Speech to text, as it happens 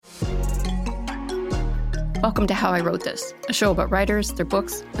Welcome to How I Wrote This, a show about writers, their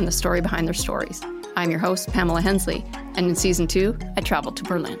books, and the story behind their stories. I'm your host, Pamela Hensley, and in Season 2, I traveled to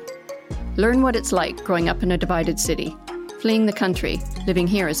Berlin. Learn what it's like growing up in a divided city, fleeing the country, living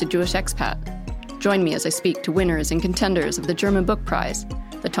here as a Jewish expat. Join me as I speak to winners and contenders of the German Book Prize,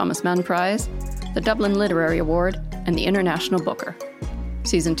 the Thomas Mann Prize, the Dublin Literary Award, and the International Booker.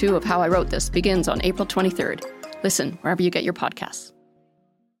 Season 2 of How I Wrote This begins on April 23rd. Listen wherever you get your podcasts.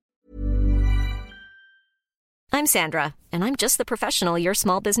 I'm Sandra, and I'm just the professional your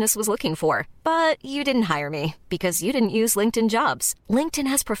small business was looking for. But you didn't hire me because you didn't use LinkedIn Jobs. LinkedIn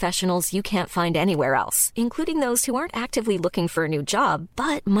has professionals you can't find anywhere else, including those who aren't actively looking for a new job,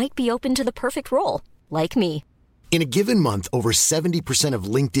 but might be open to the perfect role, like me. In a given month, over 70% of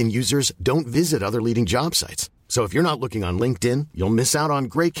LinkedIn users don't visit other leading job sites. So if you're not looking on LinkedIn, you'll miss out on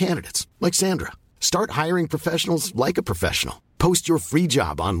great candidates like Sandra. Start hiring professionals like a professional. Post your free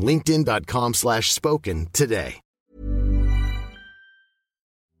job on linkedin.com/spoken today.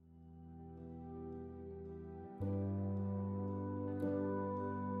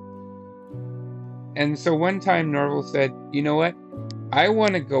 And so one time Norval said, you know what? I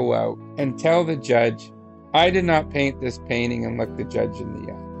want to go out and tell the judge, I did not paint this painting, and look the judge in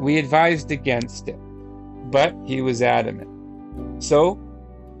the eye. We advised against it, but he was adamant. So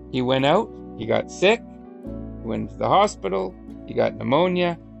he went out, he got sick, he went to the hospital, he got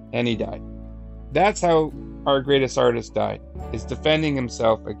pneumonia, and he died. That's how our greatest artist died, is defending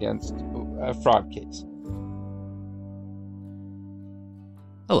himself against a fraud case.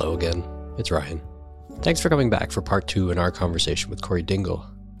 Hello again, it's Ryan. Thanks for coming back for part 2 in our conversation with Cory Dingle.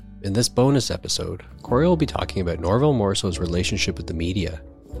 In this bonus episode, Cory will be talking about Norval Morrisseau's relationship with the media,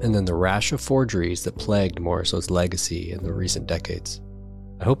 and then the rash of forgeries that plagued Morrisseau's legacy in the recent decades.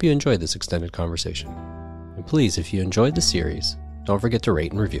 I hope you enjoyed this extended conversation. And please, if you enjoyed the series, don't forget to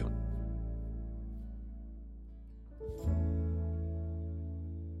rate and review.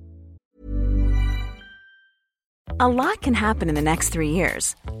 A lot can happen in the next 3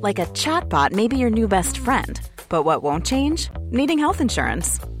 years. Like a chatbot may be your new best friend. But what won't change? Needing health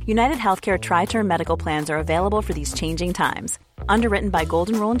insurance. United Healthcare Tri-Term Medical Plans are available for these changing times. Underwritten by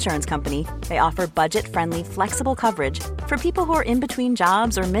Golden Rule Insurance Company, they offer budget-friendly, flexible coverage for people who are in between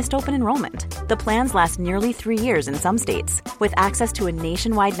jobs or missed open enrollment. The plans last nearly 3 years in some states, with access to a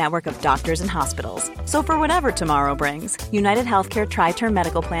nationwide network of doctors and hospitals. So for whatever tomorrow brings, United Healthcare Tri-Term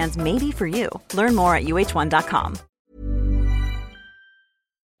Medical Plans may be for you. Learn more at uh1.com.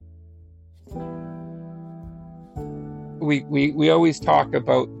 We always talk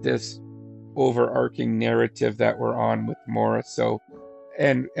about this overarching narrative that we're on with Morrisseau,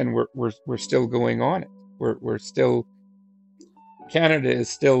 and we're still going on it. We're still, Canada is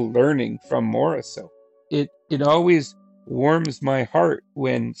still learning from Morrisseau. It always warms my heart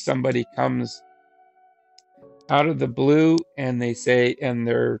when somebody comes out of the blue and they say, and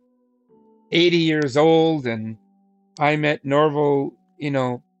they're 80 years old, and I met Norval, in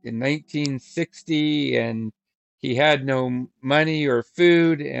 1960, and he had no money or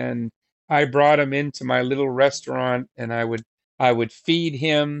food, and I brought him into my little restaurant, and I would feed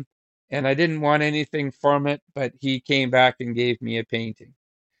him, and I didn't want anything from it, but he came back and gave me a painting.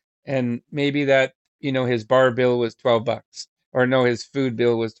 And maybe that, his bar bill was $12, or no, his food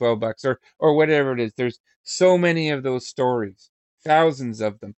bill was $12, or whatever it is. There's so many of those stories, thousands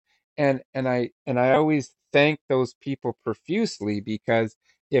of them. And I always thank those people profusely, because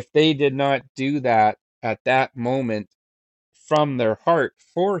if they did not do that at that moment from their heart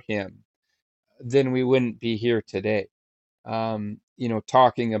for him, then we wouldn't be here today,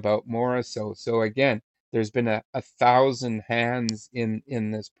 talking about Morrisseau. So again, there's been a 1,000 hands in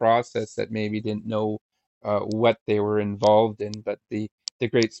this process that maybe didn't know what they were involved in, but the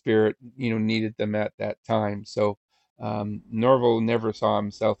Great Spirit, needed them at that time. So Norval never saw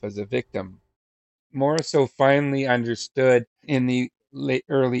himself as a victim. Morrisseau finally understood in the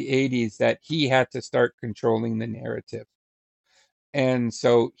early 80s that he had to start controlling the narrative. And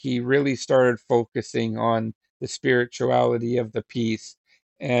so he really started focusing on the spirituality of the piece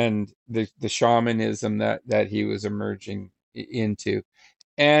and the shamanism that he was emerging into,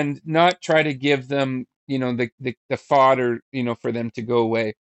 and not try to give them, the fodder, for them to go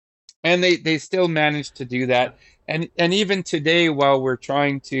away. And they still managed to do that. And even today, while we're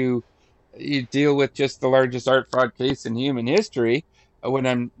trying to deal with just the largest art fraud case in human history, when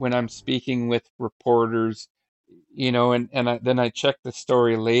I'm speaking with reporters, then I check the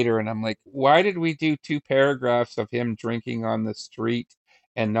story later, and I'm like, why did we do 2 paragraphs of him drinking on the street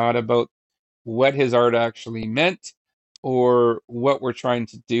and not about what his art actually meant, or what we're trying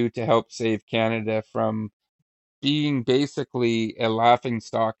to do to help save Canada from being basically a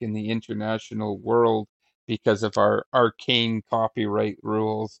laughingstock in the international world because of our arcane copyright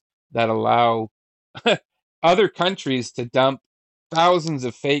rules that allow other countries to dump thousands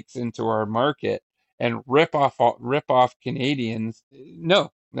of fakes into our market and rip off Canadians.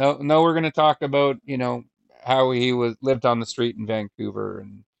 No, we're going to talk about, how he was lived on the street in Vancouver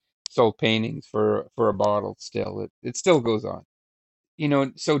and sold paintings for a bottle. Still, it still goes on.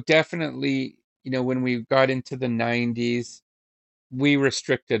 So definitely, when we got into the 90s, we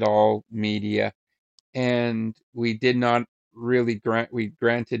restricted all media, and we did not really we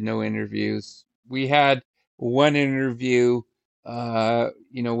granted no interviews. We had one interview,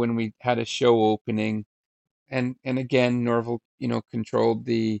 when we had a show opening, and again, Norval, controlled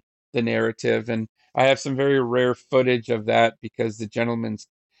the narrative, and I have some very rare footage of that because the gentleman's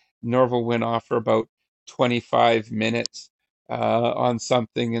Norval went off for about 25 minutes on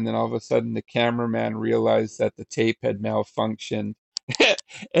something, and then all of a sudden the cameraman realized that the tape had malfunctioned.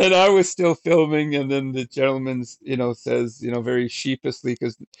 And I was still filming, and then the gentleman, says, very sheepishly,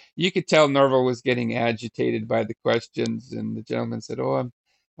 because you could tell Norval was getting agitated by the questions, and the gentleman said, "Oh,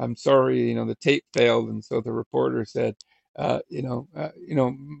 I'm sorry, the tape failed." And so the reporter said,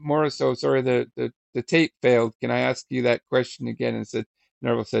 "Morris, so sorry, the tape failed. Can I ask you that question again?" And said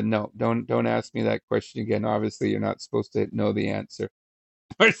Norval said, "No, don't ask me that question again. Obviously, you're not supposed to know the answer."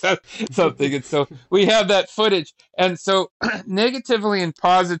 Or something. And so we have that footage. And so negatively and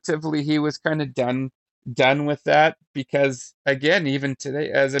positively, he was kind of done with that, because again, even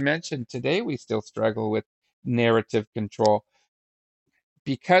today, as I mentioned, today we still struggle with narrative control.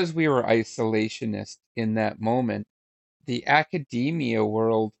 Because we were isolationist in that moment, the academia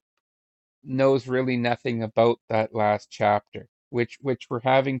world knows really nothing about that last chapter, which we're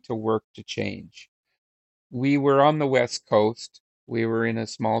having to work to change. We were on the West Coast. We were in a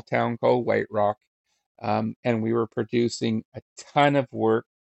small town called White Rock, and we were producing a ton of work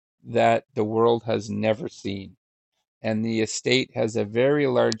that the world has never seen. And the estate has a very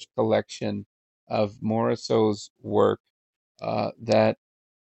large collection of Morisot's work that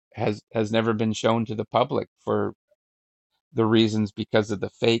has never been shown to the public for the reasons, because of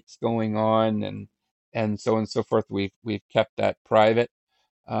the fakes going on, and so on and so forth. We've kept that private.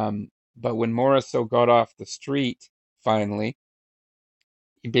 But when Morisot got off the street, finally,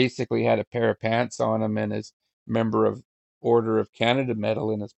 he basically had a pair of pants on him and his Member of Order of Canada medal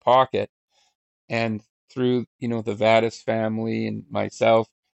in his pocket. And through, the Vadas family and myself,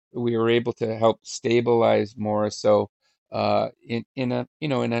 we were able to help stabilize Morisot in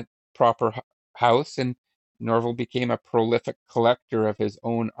a proper house. And Norval became a prolific collector of his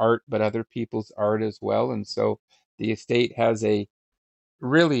own art, but other people's art as well. And so the estate has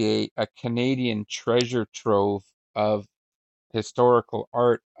really a Canadian treasure trove of historical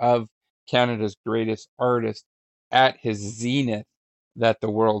art of Canada's greatest artist at his zenith that the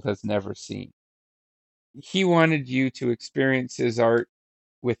world has never seen. He wanted you to experience his art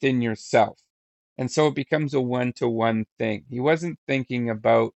within yourself. And so it becomes a one-to-one thing. He wasn't thinking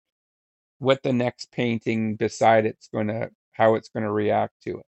about what the next painting beside how it's going to react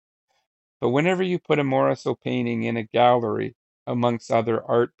to it. But whenever you put a Morisot painting in a gallery amongst other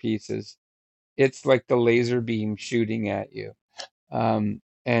art pieces, it's like the laser beam shooting at you. And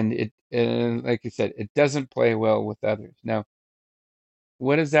like I said, it doesn't play well with others. Now,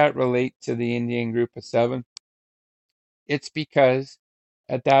 what does that relate to the Indian Group of Seven? It's because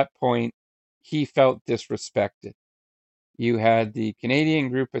at that point he felt disrespected. You had the Canadian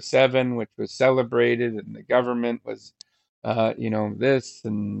Group of Seven, which was celebrated, and the government was, this,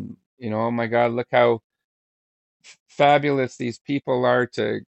 and oh my God, look how fabulous these people are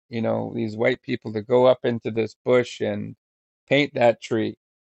to, these white people to go up into this bush and paint that tree.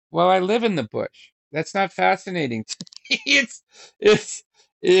 Well, I live in the bush. That's not fascinating to me. It's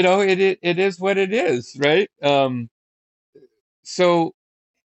it is what it is, right? So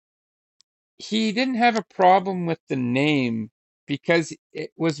he didn't have a problem with the name because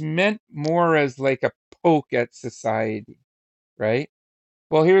it was meant more as like a poke at society, right?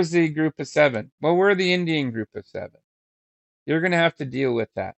 Well, here's the Group of Seven. Well, we're the Indian Group of Seven. You're going to have to deal with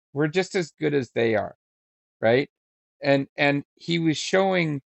that. We're just as good as they are, right? And he was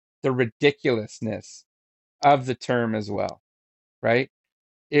showing the ridiculousness of the term as well, right?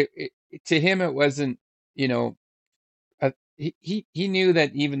 It to him it wasn't, you know, he knew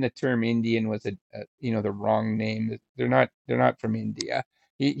that even the term Indian was the wrong name. They're not from India.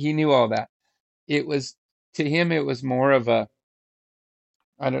 He knew all that. It was to him it was more of a,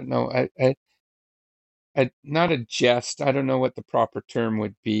 I don't know, not a jest. I don't know what the proper term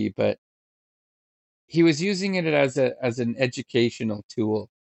would be, but he was using it as an educational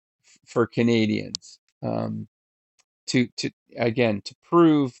tool for Canadians, to again to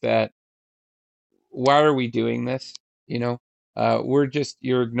prove that why are we doing this? You know,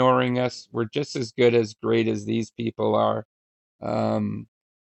 you're ignoring us. We're just as good as great as these people are. Um,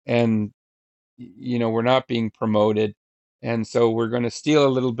 and, we're not being promoted. And so we're going to steal a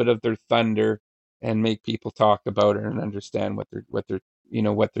little bit of their thunder and make people talk about it and understand what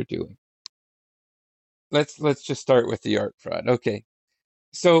they're doing. Let's just start with the art fraud. Okay.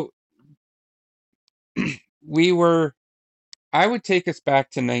 So we were, I would take us back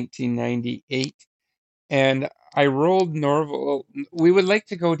to 1998, and I rolled Norval. We would like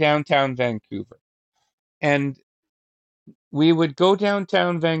to go downtown Vancouver, and we would go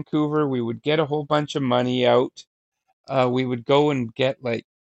downtown Vancouver. We would get a whole bunch of money out. We would go and get like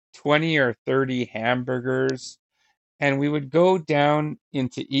 20 or 30 hamburgers, and we would go down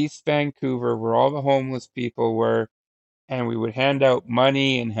into East Vancouver where all the homeless people were, and we would hand out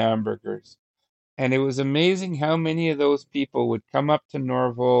money and hamburgers. And it was amazing how many of those people would come up to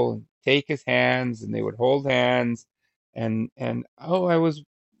Norval and take his hands, and they would hold hands, and oh, I was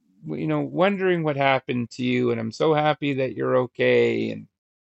wondering what happened to you, and I'm so happy that you're okay.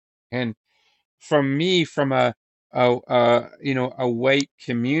 And from me, from a white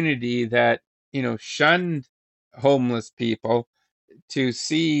community that shunned homeless people, to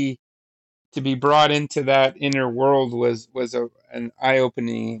see to be brought into that inner world was an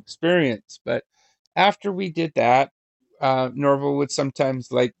eye-opening experience. But after we did that, Norval would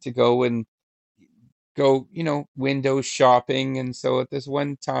sometimes like to go window shopping. And so at this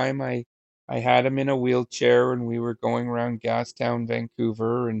one time, I had him in a wheelchair, and we were going around Gastown,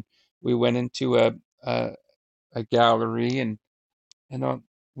 Vancouver, and we went into a, a gallery, and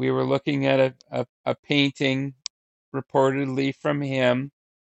we were looking at a painting reportedly from him,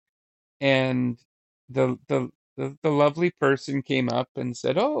 and the lovely person came up and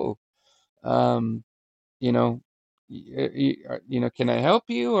said, "Oh, um, you know, can I help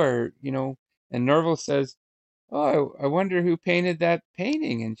you?" Or, and Norval says, "Oh, I wonder who painted that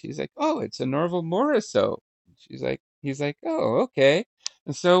painting." And she's like, "Oh, it's a Norval Morrisseau." He's like, "Oh, okay."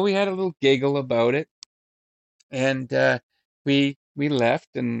 And so we had a little giggle about it, and we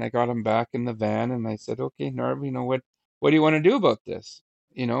left, and I got him back in the van, and I said, "Okay, Norval, what do you want to do about this?"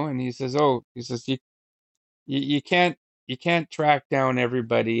 And he says, you can't track down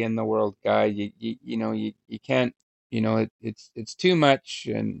everybody in the world, guy. You can't. It's too much,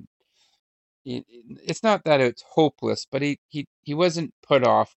 and it's not that it's hopeless, but he wasn't put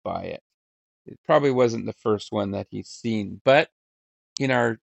off by it. It probably wasn't the first one that he's seen, but in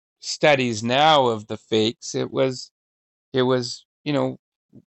our studies now of the fakes, it was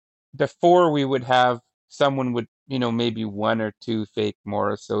before we would have someone would maybe one or two fake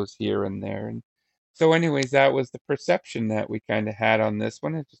Morrisseaus here and there. And so anyways, that was the perception that we kind of had on this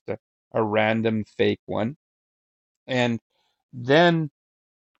one. It's just a random fake one. And then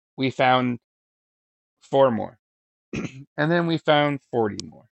we found four more. And then we found 40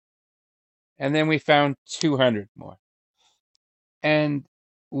 more. And then we found 200 more. And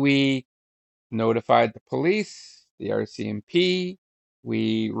we notified the police, the RCMP.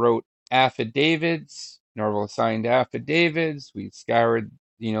 We wrote affidavits. Norval signed affidavits. We scoured,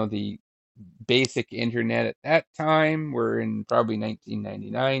 the basic internet at that time. We're in probably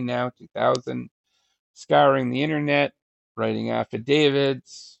 1999 now, 2000. Scouring the internet, writing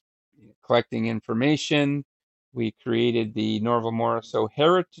affidavits, collecting information. We created the Norval Morrisseau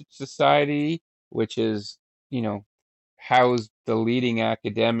Heritage Society, which is, housed the leading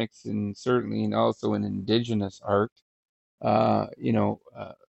academics, and certainly and also in Indigenous art, at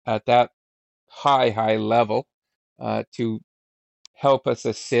that high level, to help us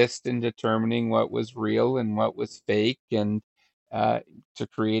assist in determining what was real and what was fake, and to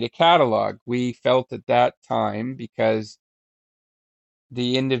create a catalog. We felt at that time, because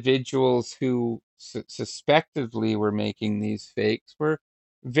the individuals who suspectively were making these fakes were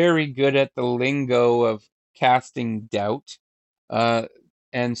very good at the lingo of casting doubt. Uh,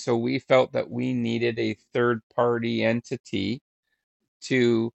 and so we felt that we needed a third party entity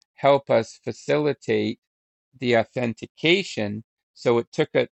to help us facilitate the authentication. So it took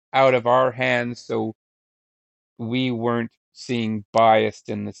it out of our hands, so we weren't seeing biased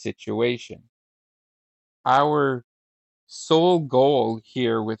in the situation. Our sole goal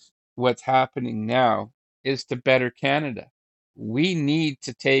here with what's happening now is to better Canada. We need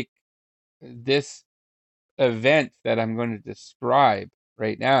to take this event that I'm going to describe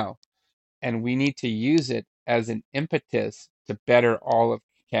right now, and we need to use it as an impetus to better all of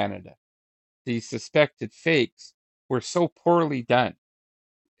Canada. These suspected fakes were so poorly done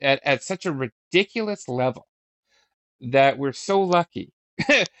at such a ridiculous level that we're so lucky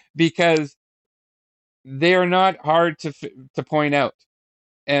because they are not hard to point out.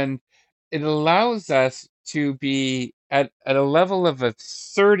 And it allows us to be at a level of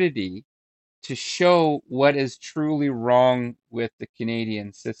absurdity to show what is truly wrong with the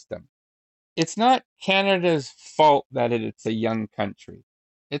Canadian system. It's not Canada's fault that it's a young country.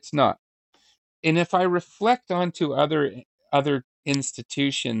 It's not. And if I reflect onto other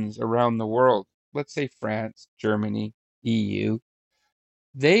institutions around the world, let's say France, Germany, EU,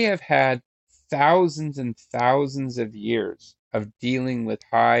 they have had thousands and thousands of years of dealing with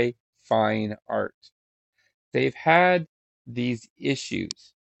high fine art. They've had these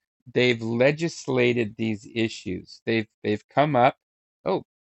issues. They've legislated these issues. They've come up, oh,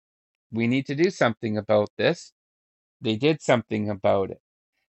 we need to do something about this. They did something about it.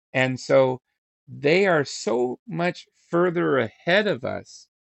 And so they are so much further ahead of us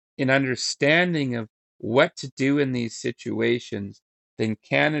in understanding of what to do in these situations than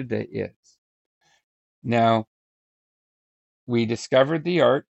Canada is. Now, we discovered the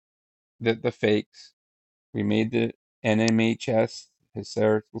art, the fakes. We made the NMHS,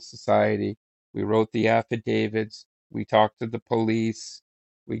 Historical Society. We wrote the affidavits. We talked to the police.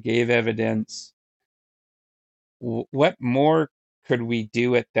 We gave evidence. What more could we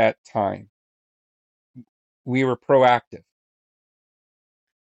do at that time? We were proactive.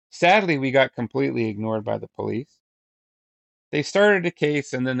 Sadly, we got completely ignored by the police. They started a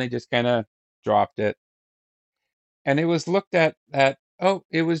case and then they just kind of dropped it. And it was looked at oh,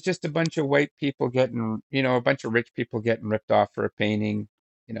 it was just a bunch of white people getting, a bunch of rich people getting ripped off for a painting,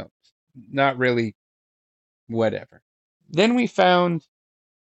 not really whatever. Then we found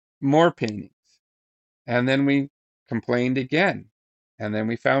more paintings and then we complained again. And then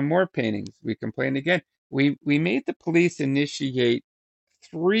we found more paintings. We complained again. We made the police initiate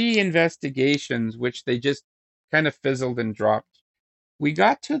 3 investigations, which they just kind of fizzled and dropped. We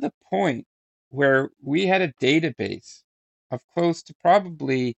got to the point where we had a database of close to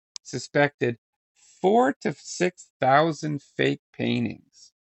probably suspected 4,000 to 6,000 fake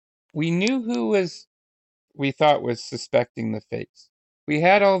paintings. We knew who we thought was suspecting the fakes. We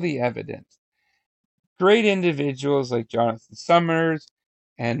had all the evidence. Great individuals like Jonathan Summers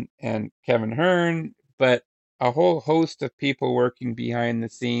and Kevin Hearn, but a whole host of people working behind the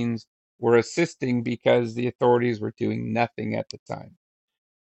scenes were assisting because the authorities were doing nothing at the time.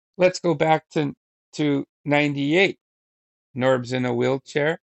 Let's go back to 98. Norb's in a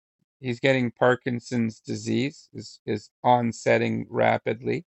wheelchair. He's getting Parkinson's disease, is onsetting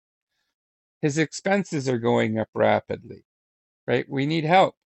rapidly. His expenses are going up rapidly, right? We need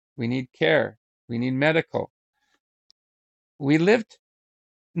help. We need care. We need medical. We lived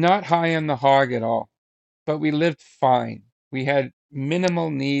not high on the hog at all, but we lived fine. We had minimal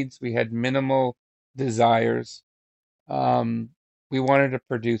needs. We had minimal desires. We wanted to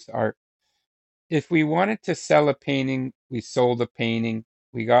produce art. If we wanted to sell a painting, we sold a painting.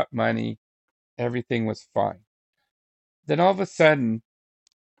 We got money. Everything was fine. Then all of a sudden,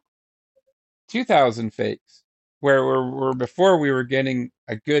 2,000 fakes, where before we were getting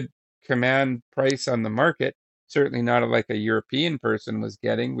a good command price on the market, certainly not like a European person was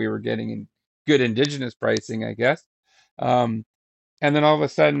getting. We were getting in good indigenous pricing, I guess. And then all of a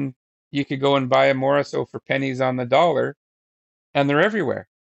sudden, you could go and buy a Moriso for pennies on the dollar, and they're everywhere,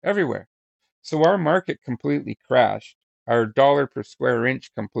 everywhere. So our market completely crashed. Our dollar per square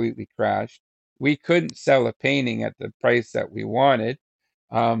inch completely crashed. We couldn't sell a painting at the price that we wanted.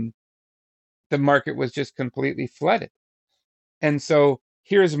 The market was just completely flooded. And so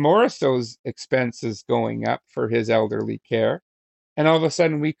here's Moriso's expenses going up for his elderly care. And all of a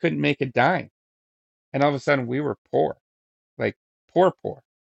sudden we couldn't make a dime. And all of a sudden we were poor, like poor, poor.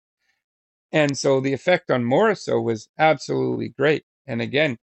 And so the effect on Moriso was absolutely great. And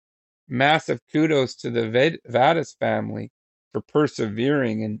again, massive kudos to the Vadas family for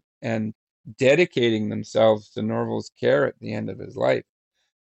persevering and dedicating themselves to Norval's care at the end of his life.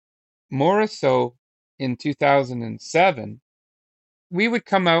 Moriso in 2007, we would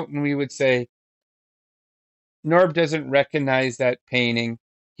come out and we would say, Norb doesn't recognize that painting.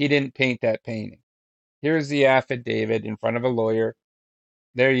 He didn't paint that painting. Here's the affidavit in front of a lawyer.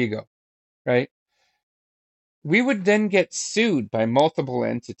 There you go, right? We would then get sued by multiple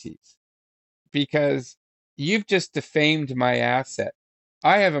entities because you've just defamed my asset.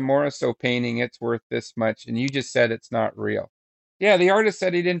 I have a Moriso painting, it's worth this much, and you just said it's not real. Yeah, the artist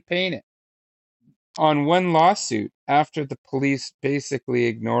said he didn't paint it. On one lawsuit, after the police basically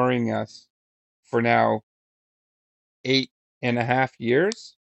ignoring us for now 8.5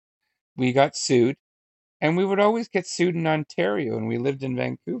 years, we got sued, and we would always get sued in Ontario, and we lived in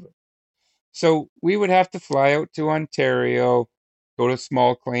Vancouver. So we would have to fly out to Ontario, go to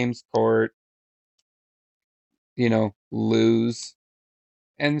small claims court, lose.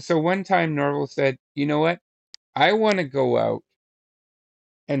 And so one time Norval said, you know what? I want to go out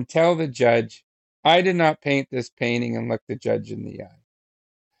and tell the judge, I did not paint this painting, and look the judge in the eye.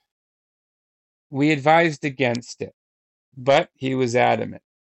 We advised against it, but he was adamant.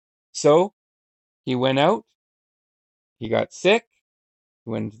 So he went out, he got sick,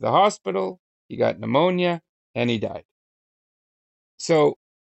 he went to the hospital, he got pneumonia, and he died. So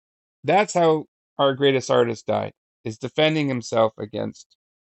that's how our greatest artist died, is defending himself against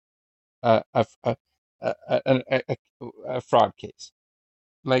a, a, a, a fraud case.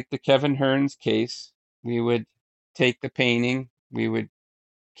 Like the Kevin Hearns case, we would take the painting,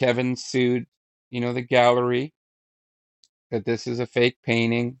 Kevin sued, the gallery that this is a fake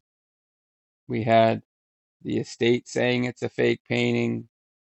painting. We had the estate saying it's a fake painting,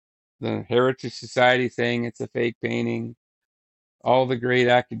 the Heritage Society saying it's a fake painting, all the great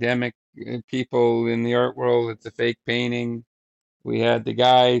academic people in the art world, it's a fake painting. We had the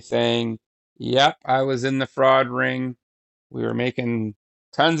guy saying, yep, I was in the fraud ring. We were making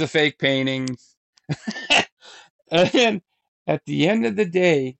tons of fake paintings. And at the end of the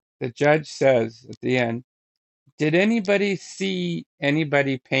day, the judge says at the end, did anybody see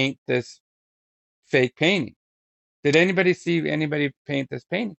anybody paint this fake painting? Did anybody see anybody paint this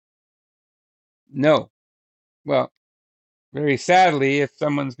painting? No. Well, very sadly, if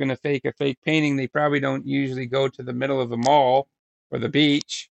someone's going to fake a fake painting, they probably don't usually go to the middle of the mall or the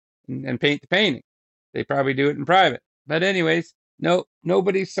beach and paint the painting. They probably do it in private. But anyways, no,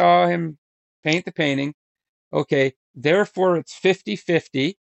 nobody saw him paint the painting. Okay, therefore it's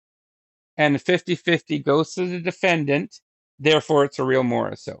 50-50, and 50-50 goes to the defendant. Therefore, it's a real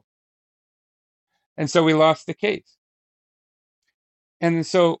Morisot. And so we lost the case. And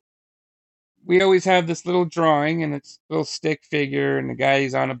so we always have this little drawing, and it's a little stick figure, and the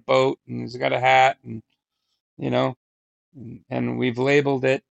guy's on a boat, and he's got a hat, and and we've labeled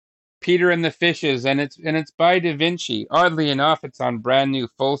it Peter and the Fishes, and it's by Da Vinci. Oddly enough, it's on brand new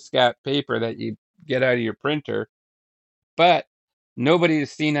foolscap paper that you get out of your printer, but nobody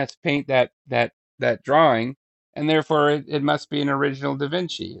has seen us paint that drawing, and therefore it must be an original Da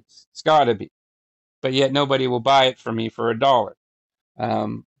Vinci. It's got to be, but yet nobody will buy it from me for $1.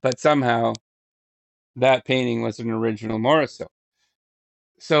 But somehow that painting was an original Morisot.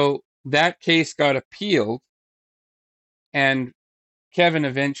 So that case got appealed, and Kevin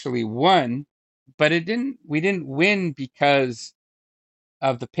eventually won, but we didn't win because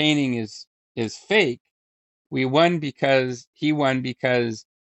of the painting is fake. He won because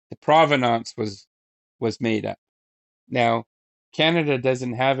the provenance was made up. Now, Canada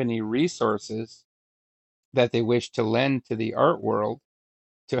doesn't have any resources that they wish to lend to the art world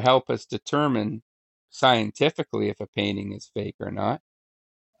to help us determine scientifically if a painting is fake or not.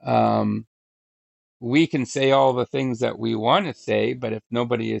 We can say all the things that we want to say, but if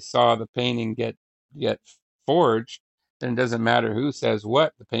nobody saw the painting get forged, then it doesn't matter who says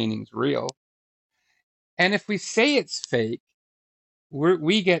what, the painting's real. And if we say it's fake,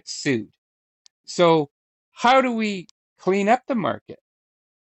 we get sued. So how do we clean up the market?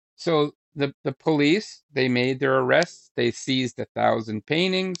 So the police, they made their arrests. They seized 1,000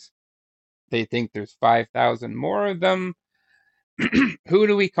 paintings. They think there's 5,000 more of them. Who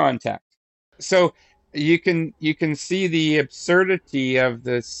do we contact? So you can see the absurdity of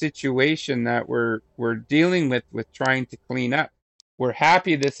the situation that we're dealing with trying to clean up. We're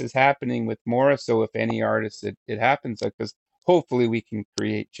happy this is happening with Morris, so if any artist it happens, because hopefully we can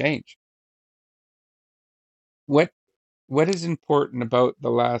create change. What is important about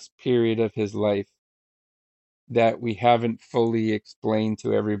the last period of his life that we haven't fully explained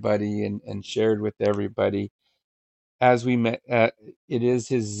to everybody and shared with everybody? As we met, it is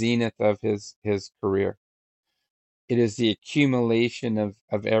his zenith of his career. It is the accumulation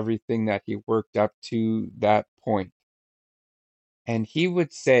of everything that he worked up to that point. And he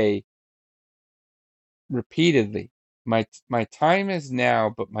would say repeatedly, my time is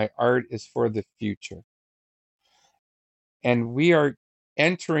now, but my art is for the future. And we are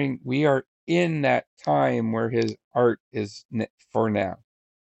in that time where his art is for now.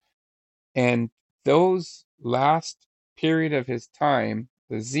 And those last period of his time,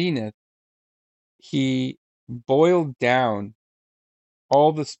 the zenith, he boiled down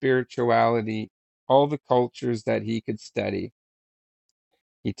all the spirituality, all the cultures that he could study.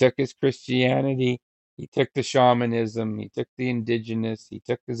 He took his Christianity, he took the shamanism, he took the indigenous, he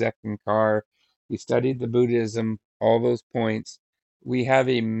took the Eckankar, he studied the Buddhism, all those points. We have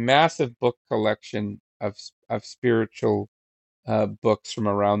a massive book collection of spiritual books from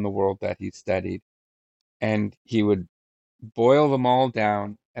around the world that he studied. And he would boil them all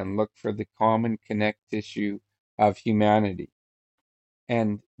down and look for the common connect tissue of humanity.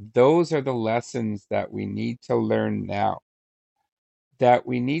 And those are the lessons that we need to learn now. That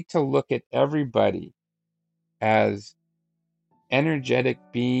we need to look at everybody as energetic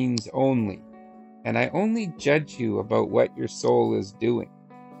beings only. And I only judge you about what your soul is doing.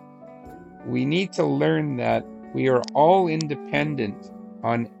 We need to learn that we are all independent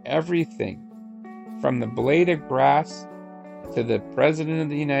on everything. From the blade of grass to the President of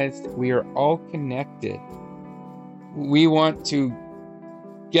the United States, we are all connected. We want to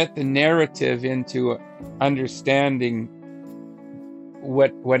get the narrative into understanding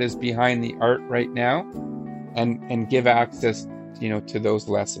what is behind the art right now, and give access, to those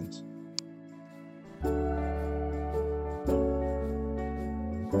lessons.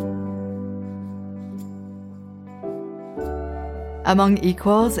 Among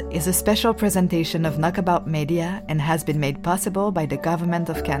Equals is a special presentation of Knockabout Media and has been made possible by the Government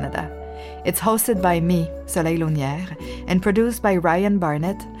of Canada. It's hosted by me, Soleil Launière, and produced by Ryan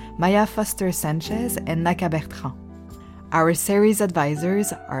Barnett, Maya Foster-Sanchez, and Naka Bertrand. Our series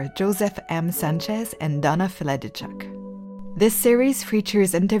advisors are Joseph M. Sanchez and Donna Filadichuk. This series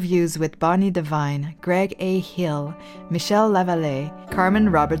features interviews with Bonnie Devine, Greg A. Hill, Michelle Lavallee, Carmen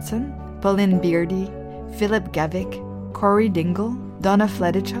Robertson, Pauline Beardy, Philip Gavick, Cory Dingle, Donna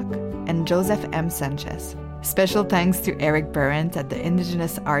Filadichuk, and Joseph M. Sanchez. Special thanks to Eric Berendt at the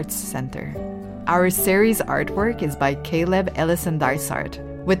Indigenous Arts Center. Our series artwork is by Caleb Ellison-Dysart,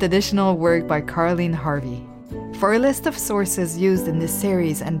 with additional work by Carleen Harvey. For a list of sources used in this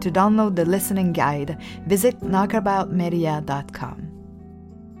series and to download the listening guide, visit knockaboutmedia.com.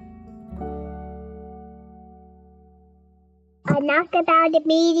 A Knockabout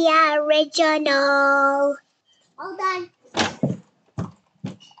Media original. All done.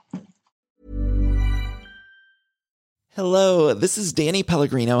 Hello, this is Danny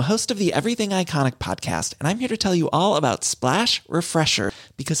Pellegrino, host of the Everything Iconic podcast, and I'm here to tell you all about Splash Refresher,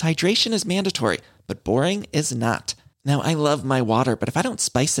 because hydration is mandatory, but boring is not. Now, I love my water, but if I don't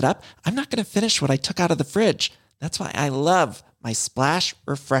spice it up, I'm not going to finish what I took out of the fridge. That's why I love my Splash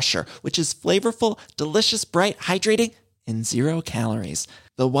Refresher, which is flavorful, delicious, bright, hydrating, and 0 calories.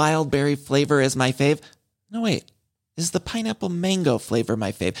 The wild berry flavor is my fave. No, wait, is the pineapple mango flavor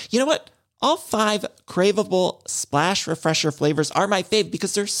my fave? You know what? All 5 craveable Splash Refresher flavors are my fave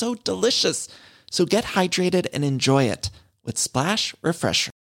because they're so delicious. So get hydrated and enjoy it with Splash Refresher.